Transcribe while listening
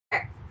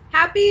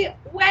Happy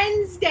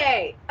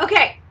Wednesday.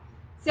 Okay,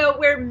 so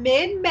we're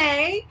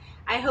mid-May.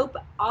 I hope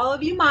all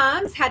of you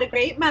moms had a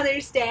great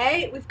Mother's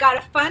Day. We've got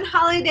a fun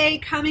holiday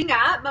coming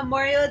up,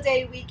 Memorial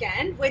Day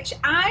weekend, which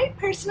I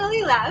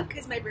personally love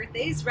because my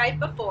birthday is right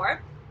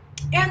before.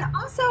 And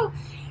also,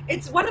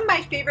 it's one of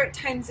my favorite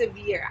times of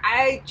year.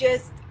 I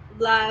just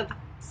love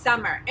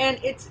summer, and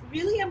it's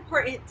really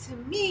important to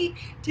me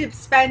to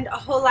spend a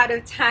whole lot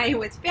of time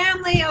with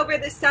family over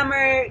the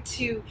summer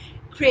to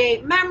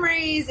create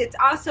memories. It's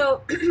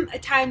also a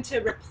time to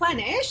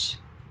replenish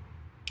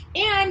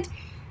and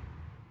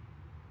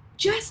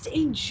just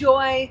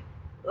enjoy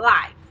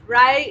life,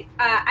 right?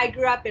 I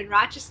grew up in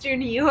Rochester,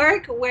 New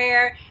York,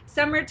 where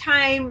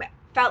summertime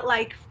felt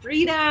like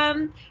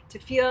freedom to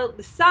feel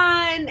the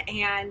sun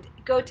and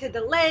go to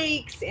the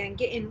lakes and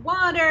get in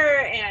water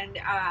and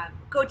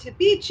go to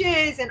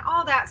beaches and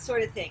all that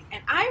sort of thing.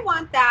 And I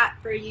want that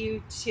for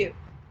you too.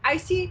 I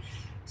see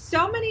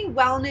so many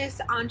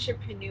wellness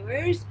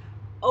entrepreneurs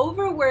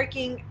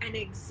overworking and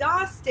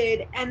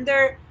exhausted, and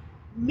they're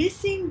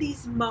missing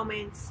these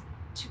moments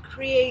to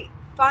create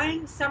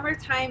fun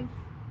summertime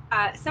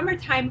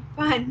summertime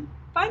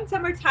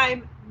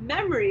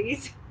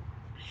memories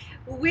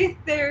with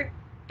their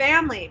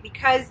family,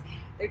 because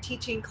they're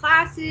teaching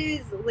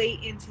classes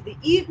late into the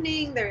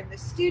evening, they're in the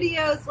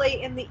studios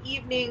late in the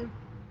evening,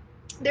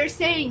 they're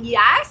saying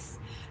yes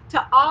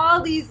to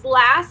all these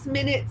last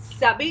minute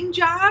subbing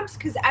jobs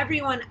because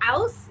everyone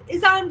else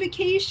is on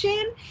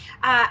vacation,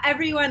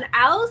 everyone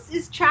else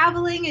is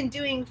traveling and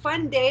doing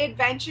fun day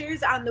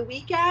adventures on the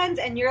weekends,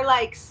 and you're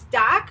like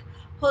stuck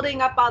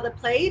holding up all the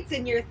plates,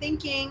 and you're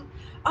thinking,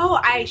 oh,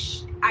 I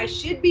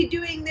should be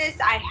doing this,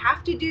 I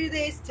have to do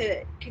this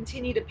to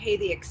continue to pay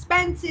the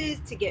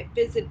expenses, to get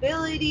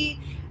visibility, ...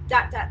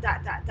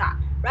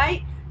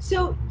 right?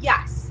 So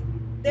yes,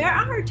 there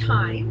are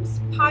times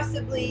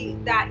possibly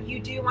that you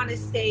do want to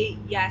say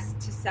yes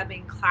to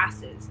subbing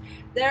classes.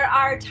 There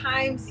are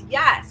times,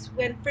 yes,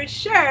 when for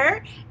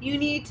sure you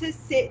need to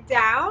sit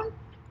down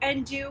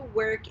and do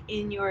work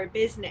in your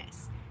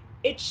business.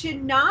 It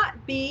should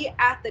not be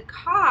at the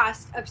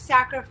cost of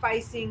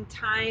sacrificing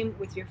time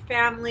with your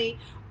family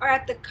or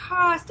at the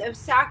cost of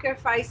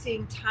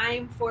sacrificing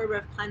time for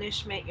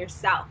replenishment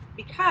yourself,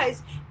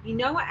 because you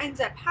know what ends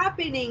up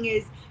happening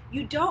is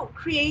you don't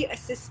create a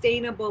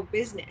sustainable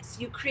business.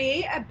 You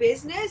create a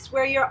business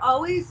where you're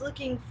always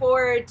looking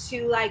forward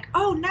to, like,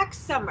 oh, next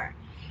summer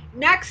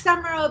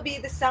will be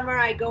the summer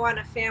I go on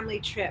a family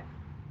trip.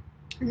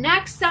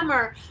 Next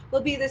summer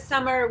will be the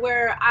summer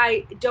where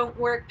I don't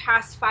work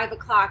past 5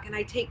 o'clock and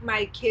I take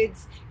my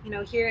kids,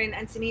 here in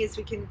Encinitas,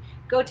 we can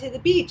go to the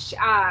beach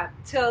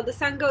till the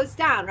sun goes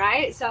down,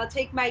 right? So I'll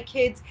take my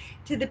kids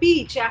to the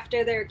beach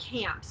after their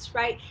camps,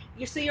 right?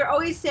 So you're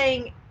always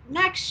saying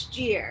next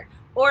year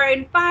or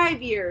in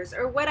 5 years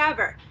or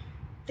whatever.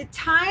 The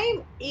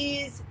time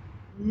is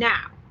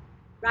now,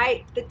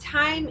 right? The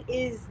time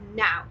is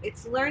now.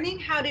 It's learning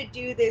how to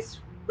do this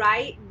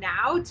right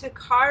now, to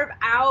carve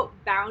out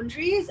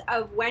boundaries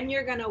of when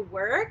you're going to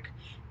work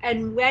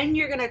and when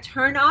you're going to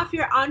turn off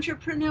your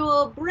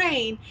entrepreneurial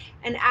brain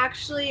and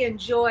actually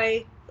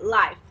enjoy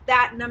life.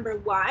 That, number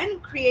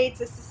one,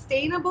 creates a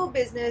sustainable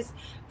business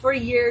for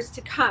years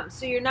to come.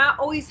 So you're not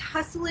always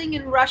hustling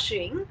and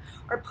rushing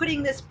or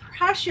putting this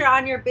pressure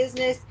on your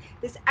business,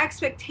 this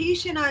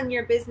expectation on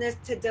your business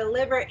to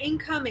deliver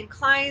income and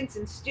clients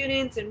and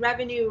students and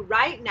revenue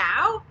right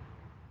now,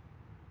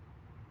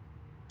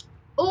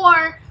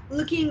 or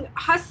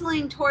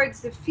hustling towards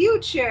the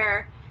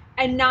future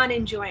and not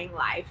enjoying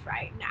life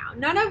right now.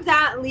 None of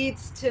that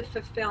leads to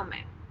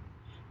fulfillment.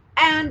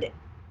 And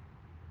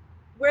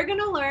we're going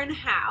to learn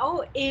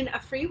how in a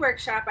free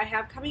workshop I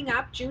have coming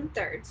up June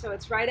 3rd. So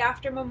it's right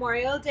after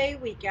Memorial Day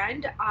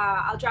weekend.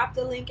 I'll drop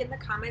the link in the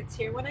comments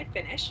here when I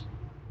finish.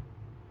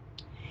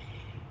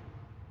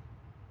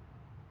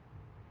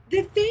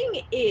 The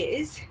thing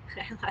is,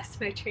 I lost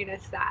my train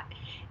of thought,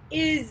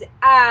 is,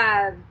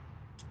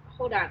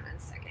 hold on one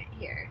second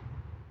here.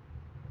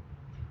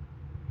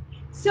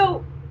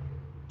 So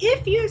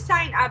if you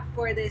sign up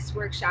for this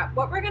workshop,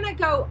 what we're going to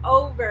go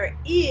over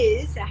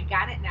is, I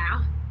got it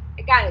now.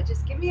 I got it.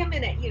 Just give me a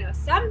minute.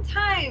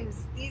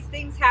 Sometimes these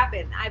things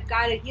happen. I've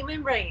got a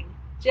human brain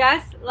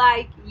just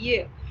like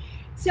you.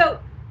 So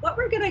what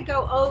we're going to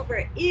go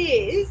over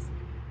is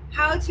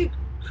how to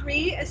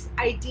create an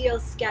ideal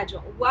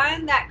schedule,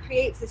 one that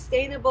creates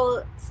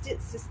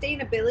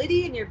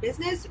sustainability in your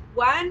business,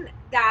 one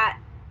that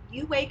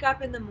you wake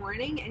up in the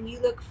morning and you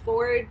look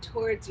forward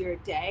towards your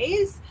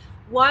days,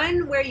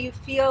 one where you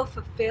feel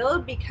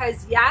fulfilled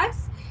because,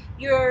 yes,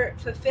 you're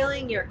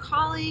fulfilling your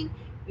calling,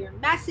 your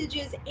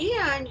messages,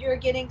 and you're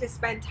getting to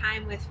spend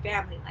time with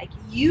family. Like,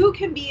 you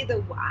can be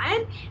the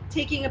one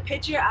taking a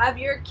picture of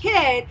your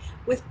kid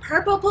with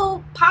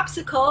purple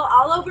popsicle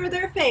all over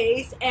their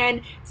face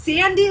and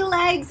sandy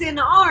legs and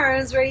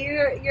arms, where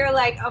you're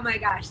like, oh my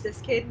gosh,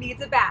 this kid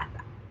needs a bath.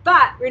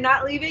 But we're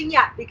not leaving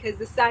yet because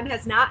the sun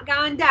has not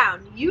gone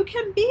down. You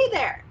can be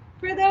there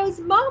for those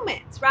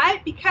moments,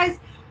 right? Because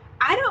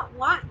I don't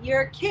want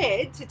your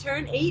kid to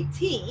turn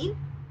 18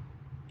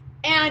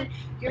 And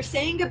you're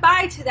saying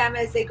goodbye to them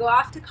as they go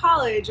off to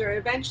college, or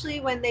eventually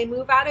when they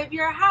move out of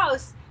your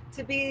house,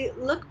 to be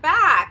look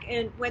back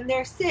and when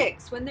they're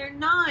 6, when they're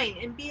 9,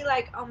 and be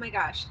like, oh my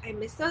gosh, I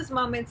miss those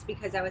moments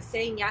because I was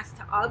saying yes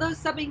to all those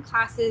subbing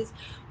classes,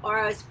 or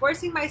I was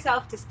forcing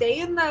myself to stay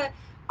in the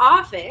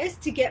office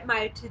to get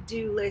my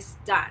to-do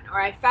list done,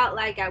 or I felt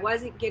like I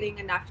wasn't getting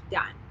enough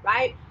done,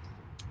 right?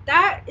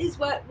 That is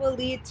what will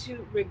lead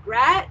to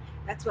regret.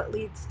 That's what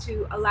leads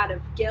to a lot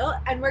of guilt,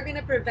 and we're going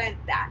to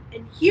prevent that.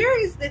 And here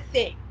is the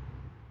thing.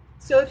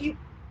 So if you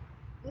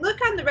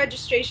look on the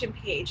registration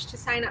page to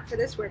sign up for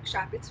this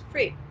workshop, it's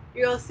free.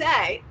 You'll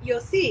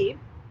see,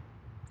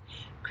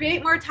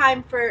 create more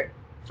time for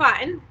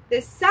fun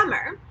this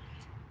summer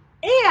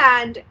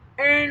and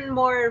earn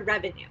more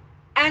revenue.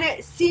 And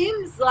it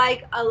seems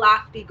like a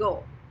lofty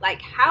goal.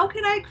 Like, how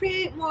can I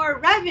create more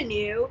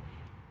revenue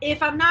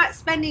if I'm not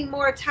spending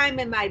more time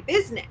in my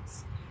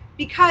business?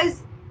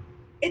 Because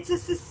it's a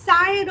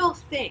societal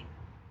thing.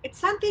 It's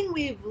something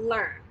we've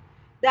learned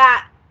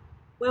that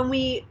when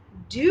we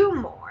do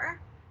more,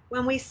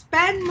 when we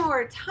spend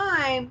more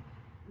time,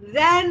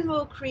 then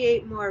we'll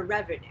create more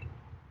revenue.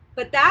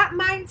 But that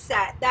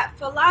mindset, that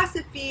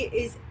philosophy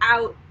is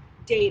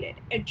outdated.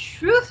 And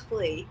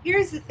truthfully,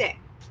 here's the thing.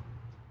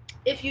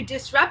 If you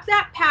disrupt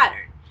that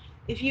pattern,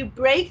 if you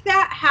break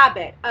that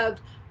habit of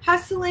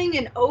hustling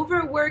and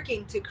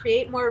overworking to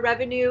create more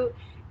revenue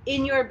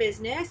in your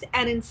business,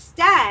 and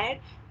instead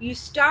you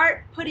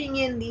start putting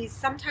in these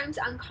sometimes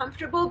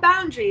uncomfortable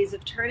boundaries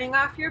of turning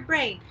off your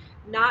brain,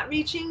 not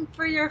reaching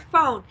for your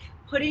phone,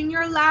 putting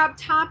your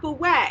laptop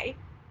away,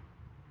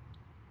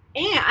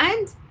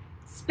 and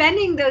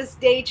spending those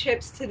day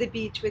trips to the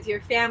beach with your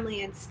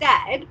family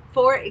instead,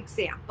 for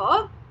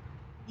example,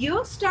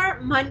 you'll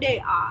start Monday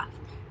off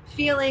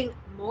feeling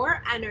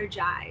more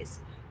energized,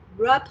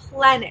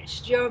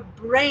 replenished. Your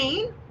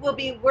brain will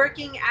be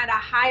working at a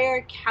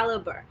higher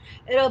caliber.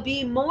 It'll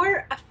be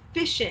more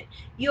efficient.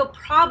 You'll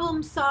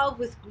problem solve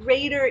with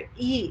greater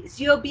ease.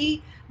 You'll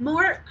be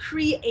more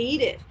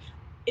creative.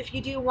 If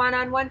you do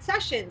one-on-one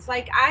sessions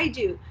like I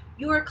do,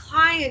 your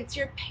clients,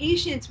 your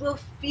patients will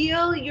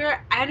feel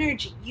your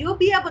energy. You'll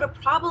be able to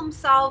problem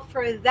solve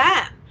for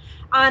them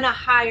on a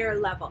higher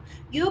level.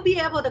 You'll be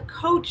able to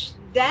coach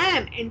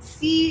them and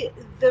see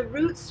the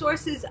root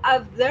sources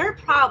of their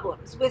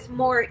problems with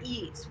more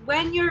ease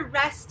when you're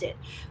rested,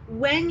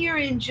 when you're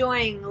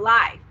enjoying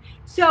life.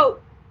 So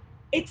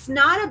it's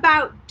not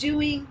about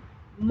doing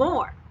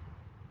more.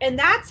 And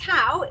that's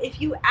how,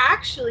 if you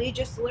actually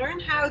just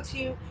learn how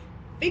to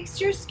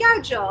fix your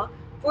schedule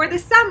for the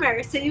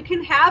summer so you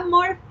can have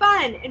more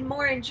fun and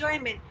more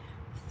enjoyment,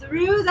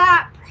 through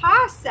that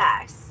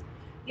process,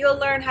 you'll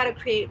learn how to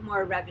create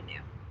more revenue.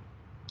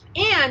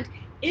 And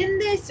in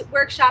this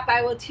workshop,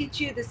 I will teach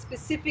you the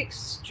specific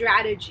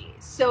strategies.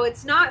 So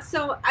it's not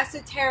so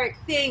esoteric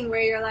thing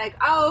where you're like,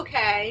 oh,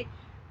 okay,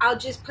 I'll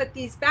just put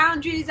these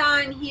boundaries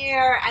on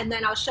here and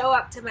then I'll show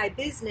up to my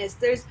business.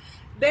 There's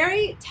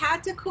very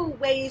tactical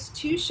ways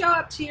to show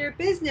up to your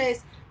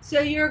business, so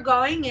you're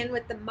going in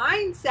with the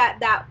mindset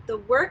that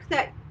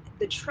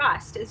the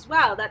trust as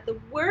well, that the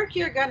work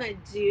you're gonna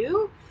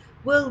do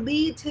will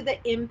lead to the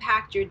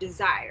impact you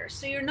desire.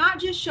 So you're not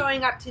just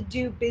showing up to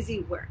do busy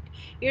work.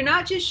 You're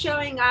not just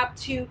showing up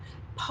to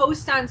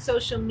post on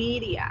social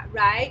media,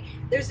 right?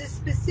 There's a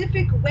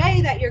specific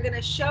way that you're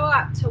gonna show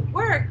up to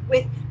work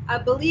with a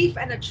belief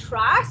and a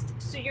trust.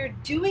 So you're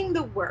doing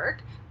the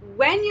work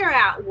when you're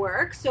at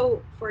work.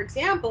 So for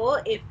example,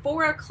 if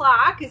 4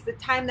 o'clock is the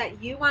time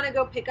that you want to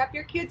go pick up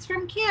your kids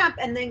from camp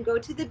and then go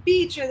to the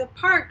beach or the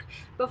park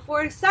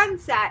before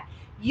sunset,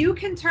 you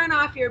can turn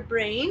off your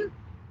brain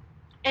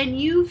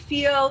and you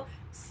feel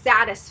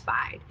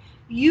satisfied.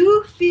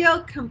 You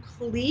feel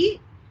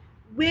complete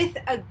with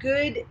a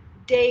good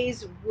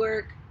day's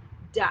work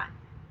done.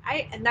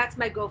 Right? And that's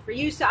my goal for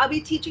you. So I'll be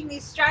teaching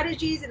these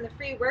strategies in the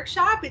free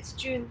workshop. It's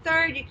June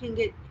 3rd.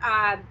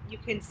 You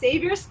can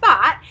save your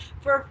spot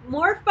for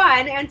more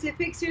fun and to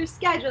fix your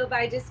schedule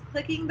by just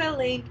clicking the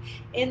link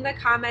in the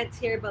comments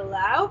here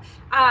below.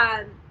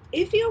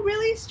 If you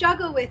really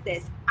struggle with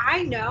this,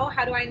 I know.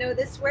 How do I know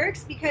this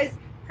works? Because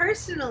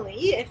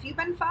personally, if you've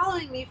been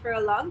following me for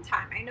a long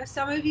time, I know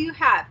some of you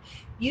have,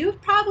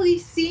 you've probably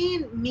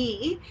seen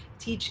me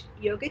teach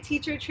yoga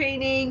teacher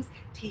trainings,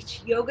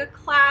 teach yoga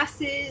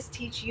classes,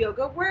 teach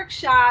yoga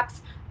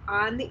workshops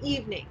on the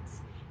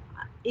evenings,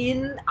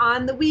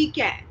 on the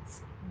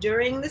weekends,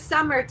 during the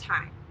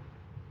summertime,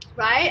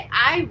 right?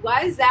 I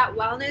was that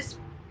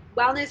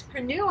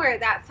wellnesspreneur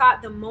that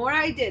thought the more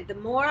I did, the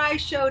more I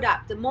showed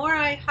up, the more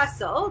I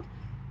hustled,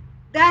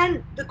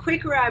 then the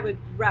quicker I would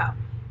grow.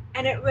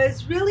 And it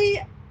was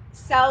really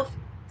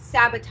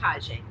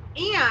self-sabotaging.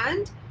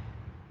 And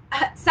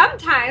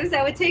sometimes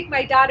I would take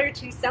my daughter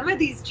to some of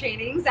these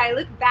trainings. I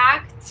look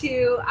back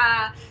to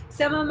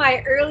some of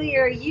my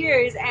earlier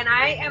years, and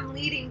I am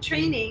leading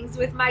trainings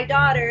with my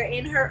daughter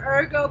in her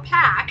ergo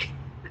pack,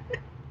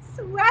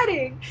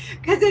 sweating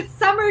because it's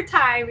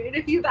summertime. And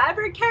if you've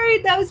ever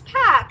carried those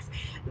packs,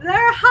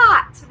 they're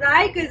hot,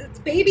 right? Because it's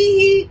baby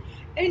heat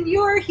and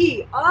your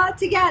heat all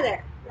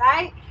together,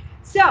 right?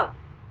 So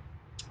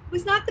it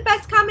was not the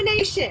best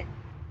combination.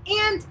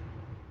 And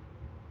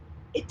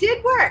it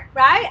did work,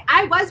 right?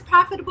 I was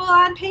profitable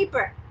on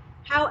paper.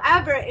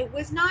 However, it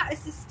was not a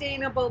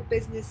sustainable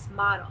business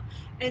model.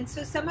 And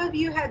so some of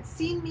you had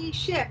seen me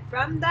shift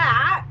from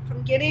that,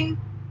 from getting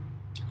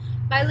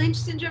my Lynch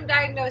syndrome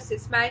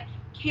diagnosis, my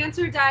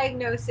cancer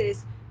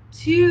diagnosis,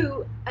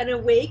 to an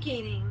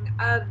awakening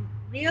of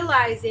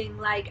realizing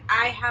like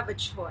I have a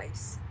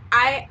choice.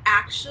 I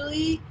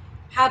actually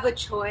have a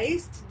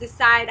choice to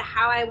decide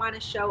how I want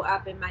to show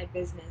up in my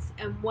business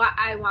and what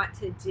I want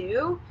to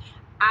do.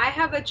 I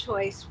have a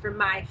choice for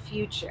my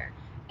future.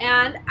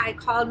 And I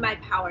called my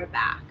power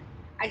back.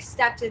 I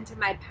stepped into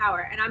my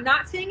power. And I'm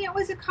not saying it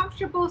was a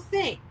comfortable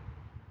thing,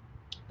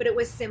 but it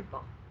was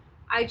simple.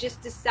 I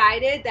just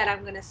decided that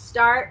I'm going to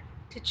start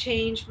to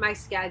change my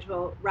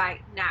schedule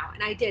right now.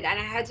 And I did. And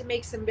I had to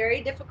make some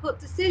very difficult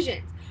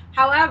decisions.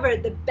 However,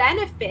 the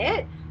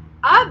benefit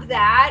of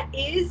that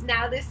is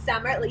now this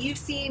summer, like you've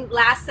seen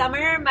last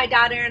summer, my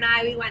daughter and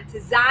I, we went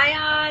to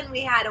Zion.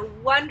 We had a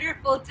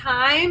wonderful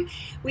time.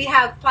 We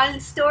have fun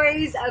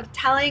stories of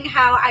telling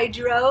how I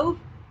drove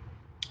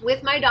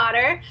with my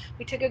daughter.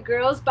 We took a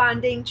girls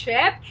bonding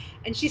trip,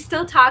 and she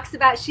still talks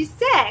about, she's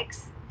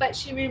 6, but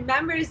she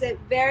remembers it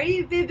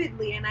very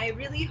vividly, and I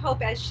really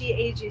hope as she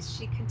ages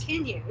she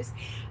continues.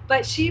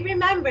 But she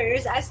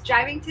remembers us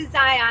driving to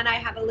Zion. I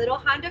have a little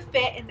Honda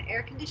Fit, and the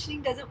air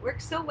conditioning doesn't work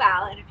so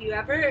well, and if you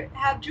ever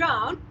have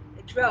drove,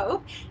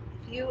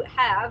 if you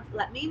have,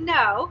 let me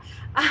know,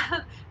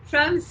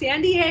 from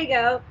San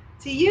Diego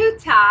to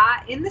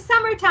Utah in the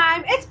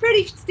summertime, it's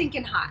pretty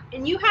stinking hot,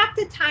 and you have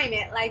to time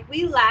it. Like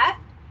we left,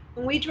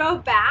 when we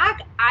drove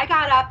back, I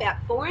got up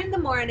at 4 in the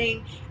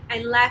morning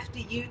and left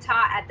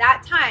Utah at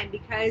that time,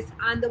 because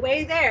on the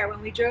way there,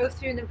 when we drove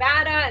through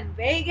Nevada and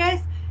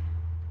Vegas,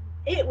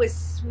 it was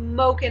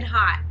smoking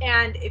hot.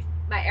 And if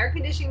my air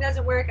conditioning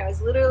doesn't work, I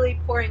was literally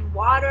pouring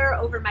water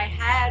over my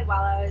head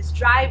while I was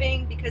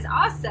driving, because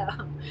also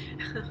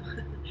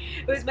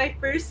it was my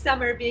first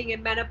summer being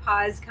in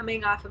menopause,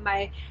 coming off of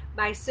my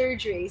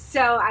surgery.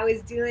 So I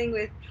was dealing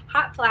with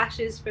hot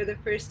flashes for the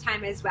first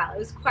time as well. It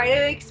was quite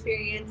an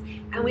experience,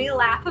 and we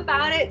laugh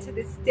about it to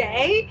this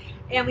day.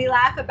 And we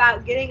laugh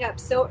about getting up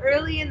so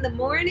early in the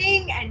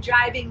morning and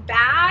driving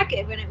back,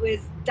 and when it was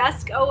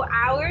dusk-o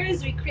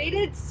hours. We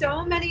created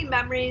so many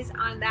memories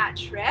on that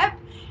trip.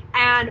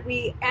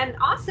 And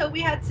also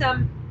we had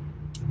some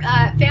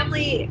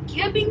family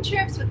camping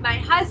trips with my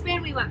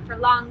husband. We went for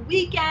long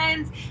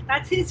weekends.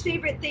 That's his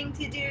favorite thing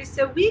to do.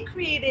 So we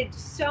created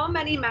so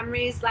many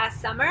memories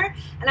last summer,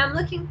 and I'm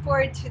looking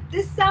forward to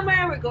this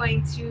summer. We're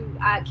going to,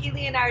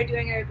 Kaylee and I are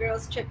doing our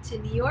girls trip to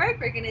New York.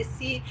 We're going to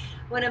see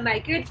one of my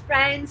good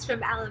friends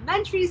from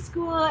elementary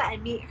school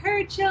and meet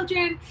her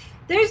children.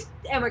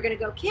 And we're going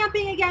to go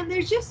camping again.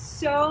 There's just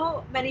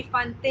so many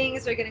fun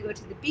things. We're going to go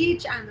to the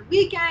beach on the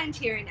weekend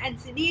here in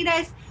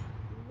Encinitas.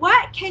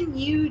 What can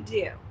you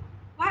do?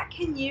 What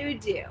can you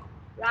do,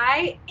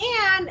 right?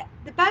 And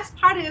the best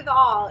part of it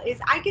all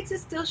is I get to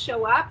still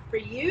show up for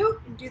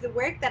you and do the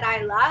work that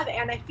I love,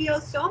 and I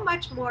feel so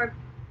much more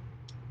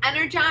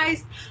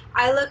energized.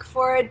 I look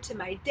forward to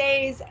my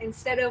days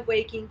instead of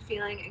waking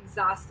feeling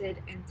exhausted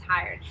and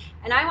tired.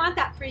 And I want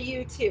that for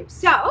you too.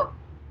 So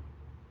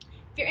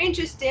if you're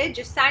interested,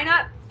 just sign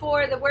up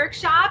for the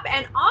workshop.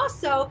 And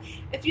also,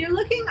 if you're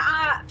looking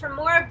for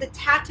more of the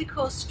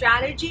tactical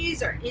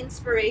strategies or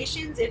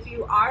inspirations, if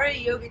you are a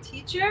yoga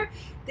teacher,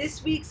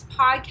 this week's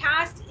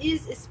podcast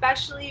is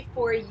especially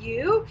for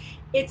you.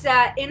 It's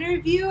an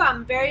interview.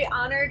 I'm very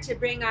honored to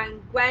bring on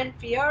Gwen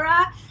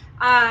Fiora.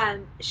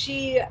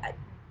 She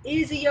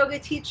is a yoga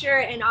teacher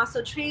and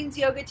also trains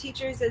yoga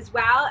teachers as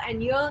well,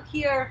 and you'll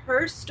hear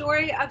her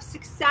story of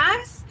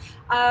success,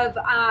 of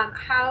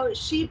how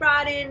she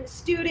brought in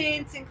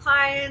students and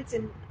clients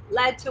and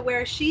led to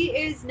where she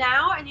is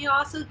now. And you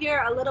also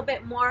hear a little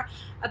bit more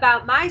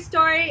about my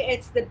story.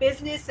 It's the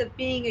business of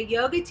being a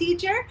yoga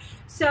teacher.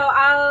 So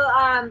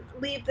I'll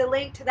leave the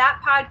link to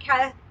that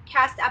podcast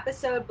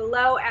episode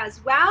below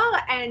as well,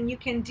 and you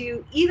can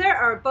do either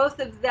or both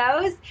of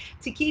those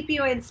to keep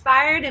you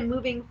inspired and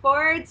moving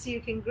forward, so you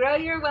can grow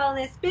your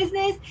wellness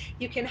business,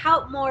 you can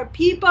help more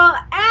people,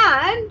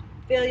 and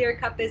fill your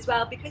cup as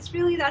well, because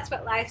really that's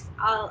what life's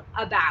all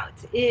about,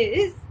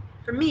 is,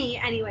 for me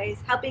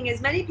anyways, helping as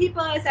many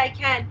people as I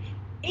can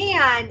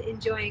and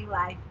enjoying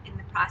life in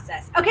the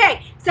process.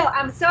 Okay, so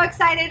I'm so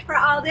excited for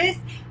all this.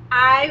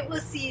 I will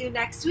see you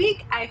next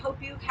week. I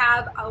hope you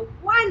have a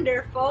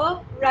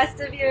wonderful rest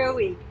of your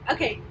week.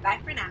 Okay, bye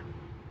for now.